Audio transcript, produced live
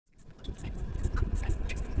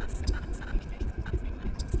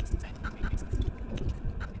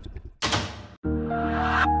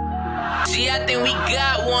I think we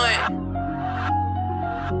got one.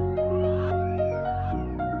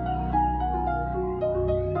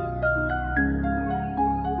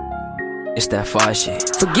 It's that fire shit.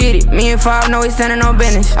 Forget it, me and 5 know we standing on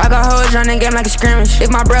business. I got hoes running game like a scrimmage.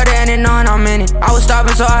 If my brother ain't knowing I'm in it. I was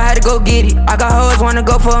starving so I had to go get it. I got hoes wanna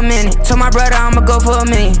go for a minute. Told my brother I'ma go for a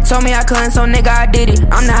million. Told me I couldn't, so nigga I did it.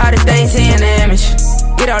 I'm the hottest, they ain't seeing the image.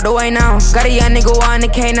 Get out the way now. Got a young nigga wanting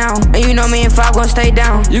the K now. And you know me and 5 gon' stay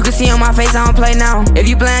down. You can see on my face I don't play now. If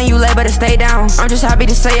you playin', you late, better stay down. I'm just happy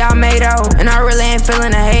to say I made out. And I really ain't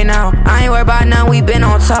feeling the hate now. I ain't worried about none, we been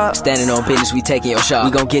on top. Standing on business, we taking your shot.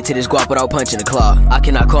 We gon' get to this guap without punching the clock. I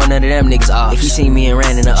cannot call none of them niggas off. If you seen me and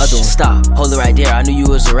ran in the other one, stop. Hold it right there, I knew you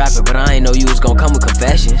was a rapper, but I ain't know you was gon' come with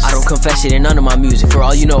confessions. I don't confess shit in none of my music. For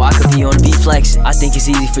all you know, I could be on the beat flexing. I think it's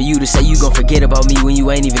easy for you to say you gon' forget about me when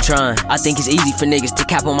you ain't even trying. I think it's easy for niggas to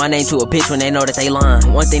cap on my name to a bitch when they know that they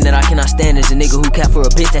lying. One thing that I cannot stand is a nigga who cap for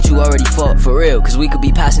a bitch that you already fucked. For real, cause we could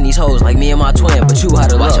be passing these hoes like me and my twin, but you had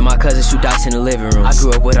to watching my cousins shoot dice in the living room. I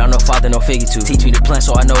grew up without no father, no figure to teach me to plan,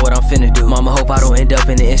 so I know what I'm finna do. Mama hope I don't end up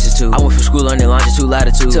in the institute. I went from school learning longitude,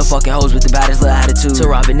 latitude, to fucking hoes with the baddest little attitude, to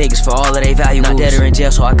robbing niggas for all of they valuables. Not dead or in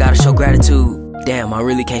jail, so I gotta show gratitude. Damn, I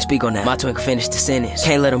really can't speak on that. My twin can finish the sentence.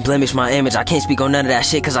 Can't let him blemish my image. I can't speak on none of that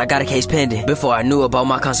shit cause I got a case pending. Before I knew about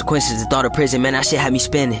my consequences, the thought of prison, man, that shit had me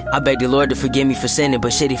spinning. I beg the Lord to forgive me for sinning,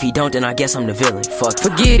 but shit, if he don't, then I guess I'm the villain. Fuck.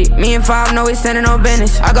 Forget it, me and 5 know we standing on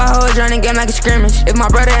business. I got hoes running game like a scrimmage. If my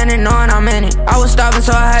brother ain't knowing I'm in it. I was starving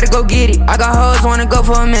so I had to go get it. I got hoes wanna go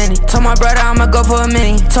for a minute. Told my brother I'ma go for a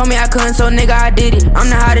million. Told me I couldn't, so nigga I did it. I'm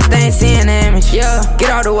the hottest, they ain't seeing the image. Yeah, get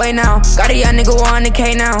out the way now. Got a young nigga wanting the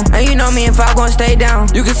K now. And you know me and 5 gon' stay down.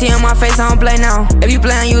 You can see on my face I don't play now. If you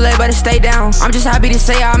playin', you late, better stay down. I'm just happy to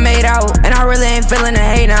say I made out. And I really ain't feeling the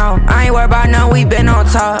hate now. I ain't worried about none, we been on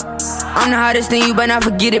top. I'm the hottest thing, you better not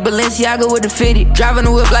forget it. Balenciaga with the fitted. Driving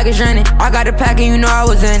the whip like it's rented. I got the pack and you know I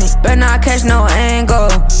was in it. Better not catch no angle.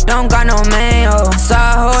 Don't got no mayo.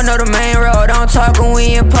 Side hoe, know the main road. Don't talk when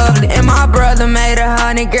we in public. And my brother made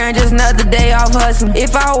 100 grand, just another day off hustling.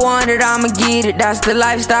 If I want it, I'ma get it. That's the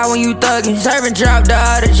lifestyle when you thuggin'. Serving drop to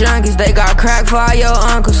other junkies. They got crack for all your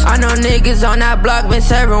uncles. I know niggas on that block been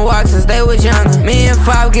serving walk since they was younger. Me and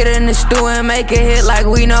 5 get in the stew and make a hit like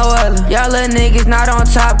we know other. Y'all little niggas not on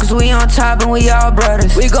top cause we on top and we all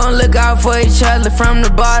brothers. We gon' look out for each other from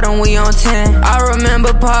the bottom, we on 10. I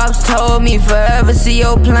remember Pops told me forever see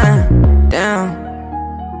your plan.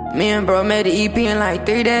 Damn, me and bro made the EP in like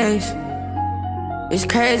 3 days. It's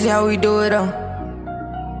crazy how we do it though.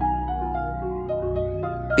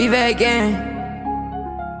 BVA gang.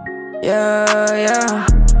 Yeah, yeah.